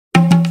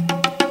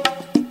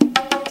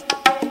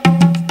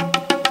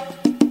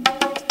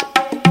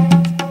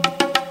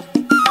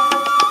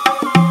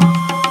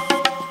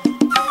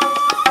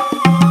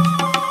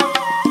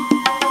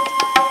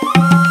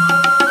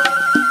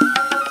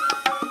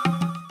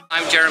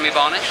I'm Jeremy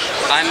Barnish.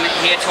 I'm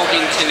here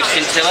talking to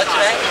Sentilla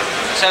today.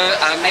 So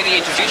maybe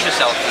introduce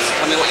yourself and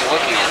tell me what you're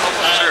working on.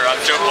 Sure, I'm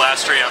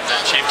Polastre. I'm the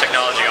Chief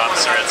Technology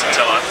Officer at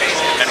Sentilla.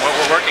 And what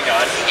we're working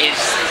on is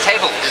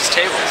tables. Is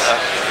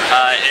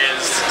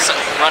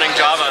running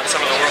Java on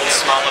some of the world's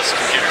smallest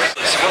computers.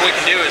 So what we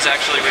can do is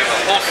actually we have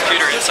a whole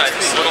computer inside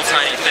this little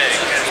tiny thing.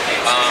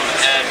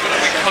 And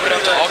we can hook it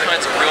up to all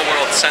kinds of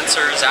real-world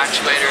sensors,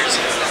 actuators,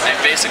 and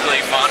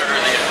basically monitor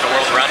the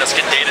world around us,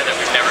 get data that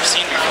we've never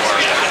seen before.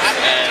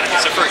 And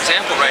so for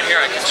example, right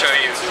here I can show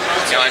you,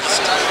 I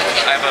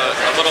have a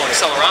little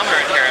accelerometer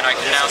in here and I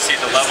can now see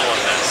the level of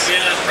this,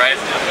 right?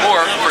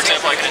 Or, for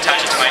example, I can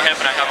attach it to my hip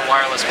and I have a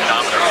wireless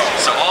pedometer.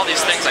 So all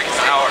these things I can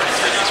power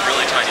through these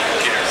really tiny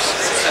computers.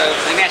 So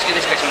let me ask you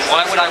this question,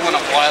 why would I want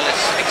a wireless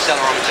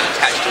accelerometer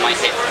attached to my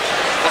hip?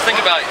 Well,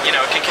 think about, it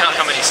can count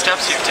how many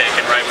steps you've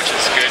taken, right, which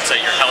is good so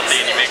that you're healthy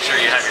and you make sure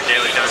you have your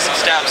daily dose of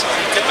steps.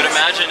 But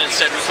imagine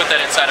instead we put that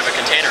inside of a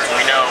container and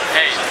we know,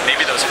 hey,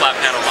 maybe those flat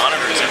panel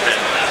monitors have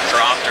been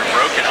dropped or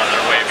broken on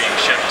their way being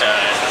shipped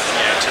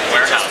to the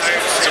warehouse.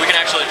 So we can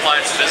actually apply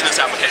it to business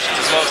applications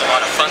as well as a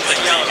lot of fun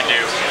things that you can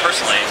do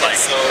personally, like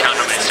count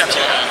how many steps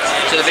you have.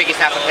 So the biggest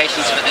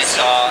applications for this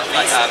are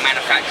like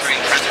manufacturing,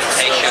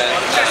 transportation.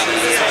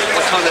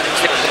 What kind of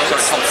typical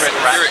sort of top three?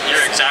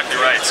 You're exactly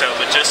right. So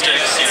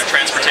logistics,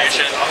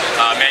 transportation,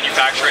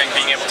 manufacturing,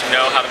 being able to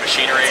know how the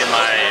machinery in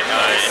my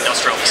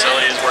industrial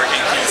facility is working,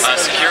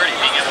 security,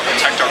 being able to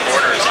protect our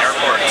borders,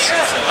 airports,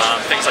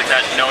 things like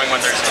that, knowing when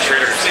there's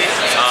intruders,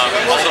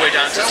 all the way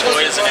down to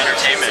toys and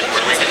entertainment,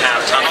 where we can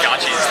have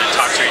Tamagotchis that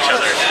talk to each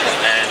other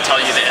and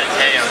tell you that,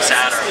 hey, I'm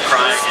sad or I'm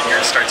crying, and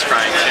yours starts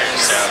crying too.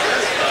 So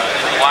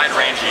a wide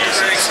range of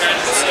uses.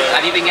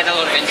 Have you been getting a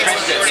lot of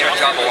interest here at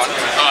JavaOne?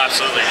 Oh,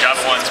 absolutely.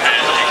 JavaOne's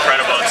been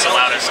incredible. It's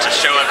allowed us to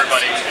show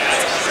everybody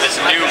this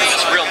real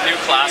new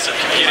class of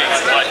computing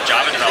and what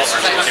Java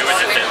developers can do with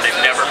it that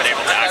they've never been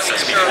able to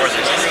access before.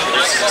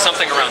 There's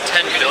something around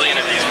 10 billion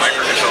of these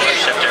microcontrollers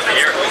shipped every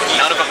year.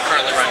 None of them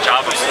currently run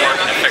Java, but we're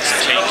working to fix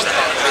and change that.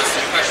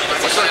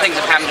 What sort of things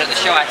have happened at the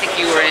show? I think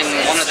you were in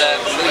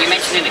you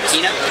mentioned in the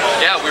keynote?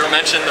 Yeah, we were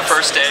mentioned the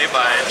first day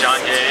by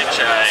John Gage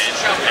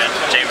and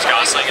James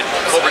Gosling. And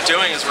what we're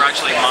doing is we're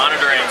actually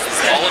monitoring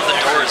all of the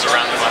doors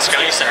around the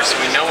Moscone Center so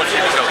we know when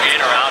people go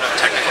in or out of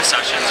technical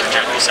sessions or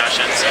general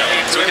sessions,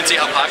 so we can see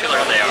how popular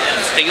they are.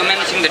 So you're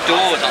managing the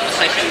doors on the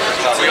sessions as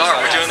well? We are.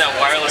 We're doing that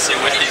wirelessly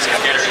with these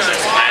computers,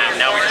 and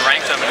now we can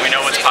rank them and we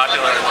know what's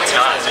popular and what's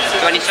not.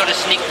 So any sort of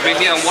sneak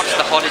preview on what's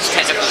the hottest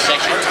technical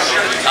session?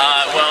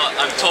 Well,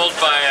 I'm told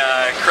by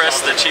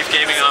Chris, the Chief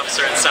Gaming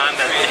Officer at Sun,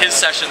 that his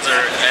sessions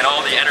and all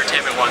the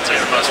entertainment ones are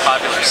the most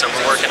popular, so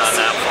we're working on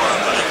that for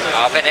him.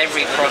 I bet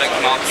every product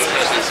marketing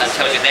person in Sun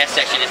tells you their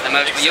session is the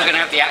most, but you're going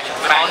to have the actual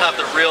facts. I'll have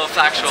the real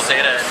factual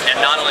data,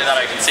 and not only that,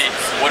 I can see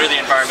what are the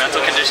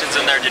environmental conditions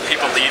in there, did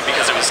people leave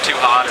because it was too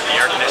hot or the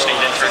air conditioning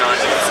didn't turn on.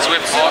 So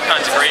we have all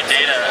kinds of great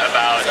data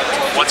about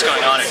what's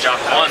going on in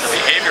JavaOne, the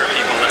behavior of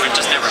people that we've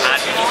just never had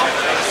before.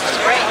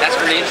 That's great, that's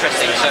really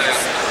interesting. So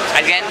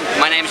again,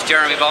 my name is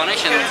Jeremy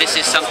Barnish and this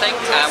is Something.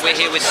 We're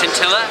here with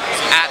Sentilla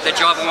at the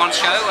JavaOne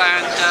show,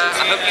 and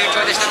I hope you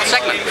enjoy this little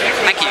segment.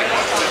 Thank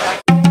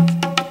you.